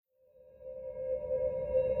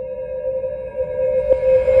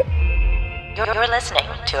You're listening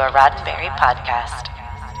to a Roddenberry podcast.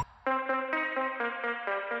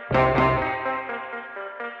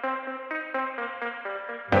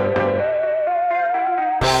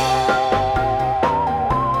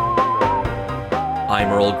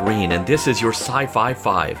 I'm Earl Green, and this is your Sci-Fi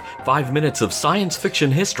 5 minutes of science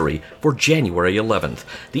fiction history for January 11th,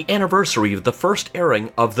 the anniversary of the first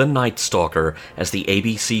airing of The Night Stalker as the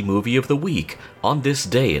ABC Movie of the Week on this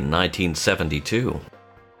day in 1972.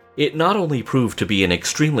 It not only proved to be an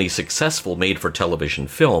extremely successful made-for-television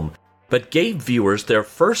film, but gave viewers their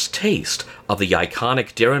first taste of the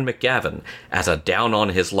iconic Darren McGavin as a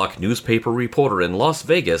down-on-his-luck newspaper reporter in Las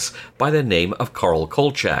Vegas by the name of Carl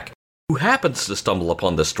Kolchak, who happens to stumble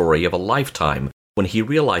upon the story of a lifetime when he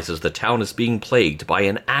realizes the town is being plagued by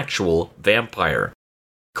an actual vampire.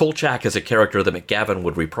 Kolchak is a character that McGavin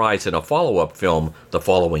would reprise in a follow-up film the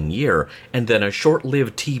following year, and then a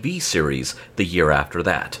short-lived TV series the year after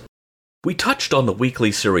that. We touched on the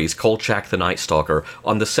weekly series Kolchak the Night Stalker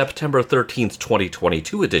on the September 13th,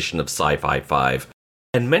 2022 edition of Sci-Fi 5,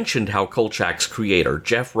 and mentioned how Kolchak's creator,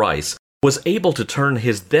 Jeff Rice, was able to turn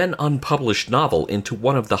his then unpublished novel into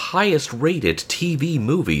one of the highest-rated TV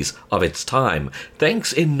movies of its time,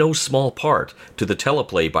 thanks in no small part to the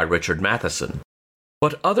teleplay by Richard Matheson.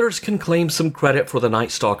 But others can claim some credit for The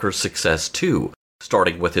Night Stalker's success too,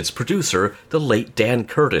 starting with its producer, the late Dan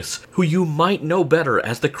Curtis, who you might know better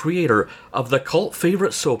as the creator of the cult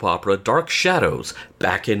favorite soap opera Dark Shadows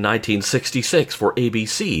back in 1966 for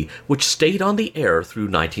ABC, which stayed on the air through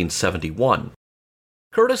 1971.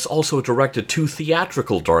 Curtis also directed 2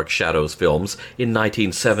 theatrical Dark Shadows films in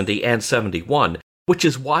 1970 and 71, which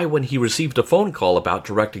is why when he received a phone call about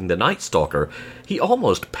directing The Night Stalker, he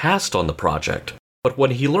almost passed on the project. But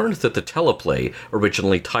when he learned that the teleplay,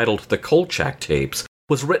 originally titled The Kolchak Tapes,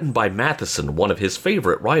 was written by Matheson, one of his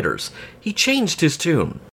favorite writers, he changed his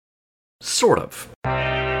tune. Sort of.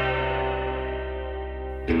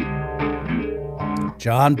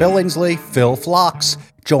 John Billingsley, Phil Phlox.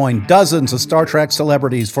 Join dozens of Star Trek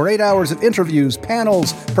celebrities for 8 hours of interviews,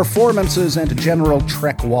 panels, performances, and general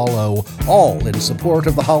Trek wallow, all in support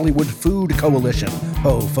of the Hollywood Food Coalition,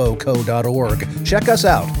 hofoco.org. Check us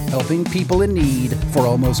out, helping people in need for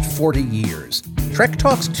almost 40 years. Trek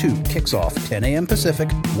Talks 2 kicks off 10 a.m.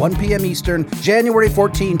 Pacific, 1 p.m. Eastern, January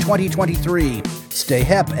 14, 2023. Stay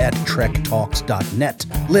hep at trektalks.net.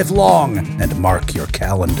 Live long and mark your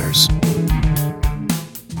calendars.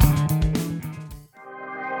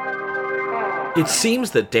 It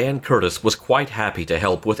seems that Dan Curtis was quite happy to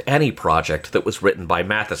help with any project that was written by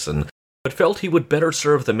Matheson, but felt he would better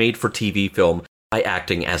serve the made-for-TV film by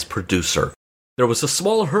acting as producer. There was a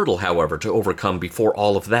small hurdle, however, to overcome before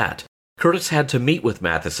all of that. Curtis had to meet with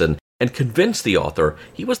Matheson and convince the author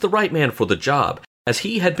he was the right man for the job, as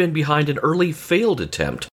he had been behind an early failed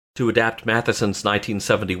attempt to adapt Matheson's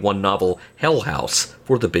 1971 novel Hell House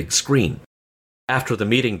for the big screen. After the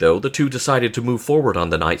meeting, though, the two decided to move forward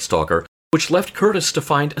on The Night Stalker, which left Curtis to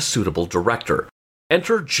find a suitable director.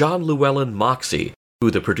 Enter John Llewellyn Moxey, who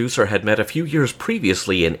the producer had met a few years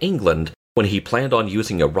previously in England when he planned on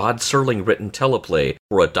using a Rod Serling-written teleplay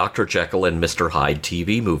for a Dr. Jekyll and Mr. Hyde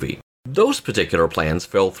TV movie. Those particular plans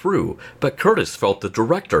fell through, but Curtis felt the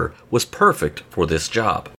director was perfect for this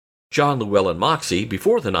job. John Llewellyn Moxey,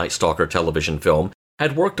 before the Night Stalker television film,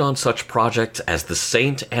 had worked on such projects as The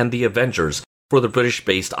Saint and The Avengers for the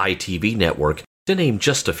British-based ITV network, to name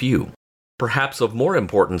just a few. Perhaps of more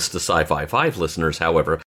importance to Sci-Fi 5 listeners,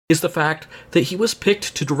 however, is the fact that he was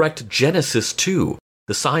picked to direct Genesis 2,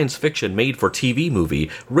 the science fiction made-for-TV movie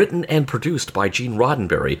written and produced by Gene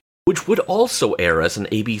Roddenberry, which would also air as an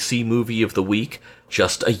ABC Movie of the Week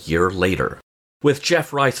just a year later. With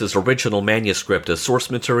Jeff Rice's original manuscript as source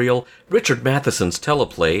material, Richard Matheson's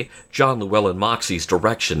teleplay, John Llewellyn Moxey's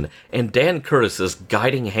direction, and Dan Curtis's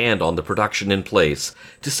guiding hand on the production in place,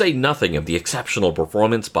 to say nothing of the exceptional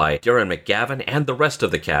performance by Darren McGavin and the rest of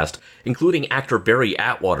the cast, including actor Barry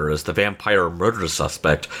Atwater as the vampire murder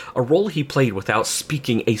suspect, a role he played without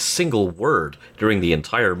speaking a single word during the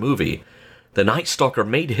entire movie. The Night Stalker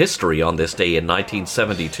made history on this day in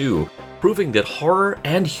 1972, proving that horror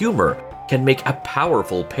and humor can make a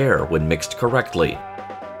powerful pair when mixed correctly.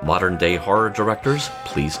 Modern-day horror directors,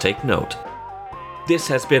 please take note. This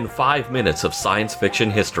has been 5 minutes of science fiction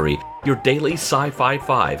history, your daily Sci-Fi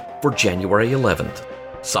 5 for January 11th.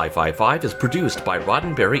 Sci-Fi 5 is produced by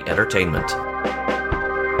Roddenberry Entertainment.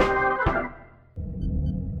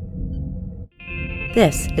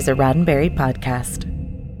 This is a Roddenberry podcast.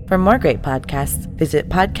 For more great podcasts, visit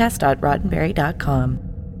podcast.roddenberry.com.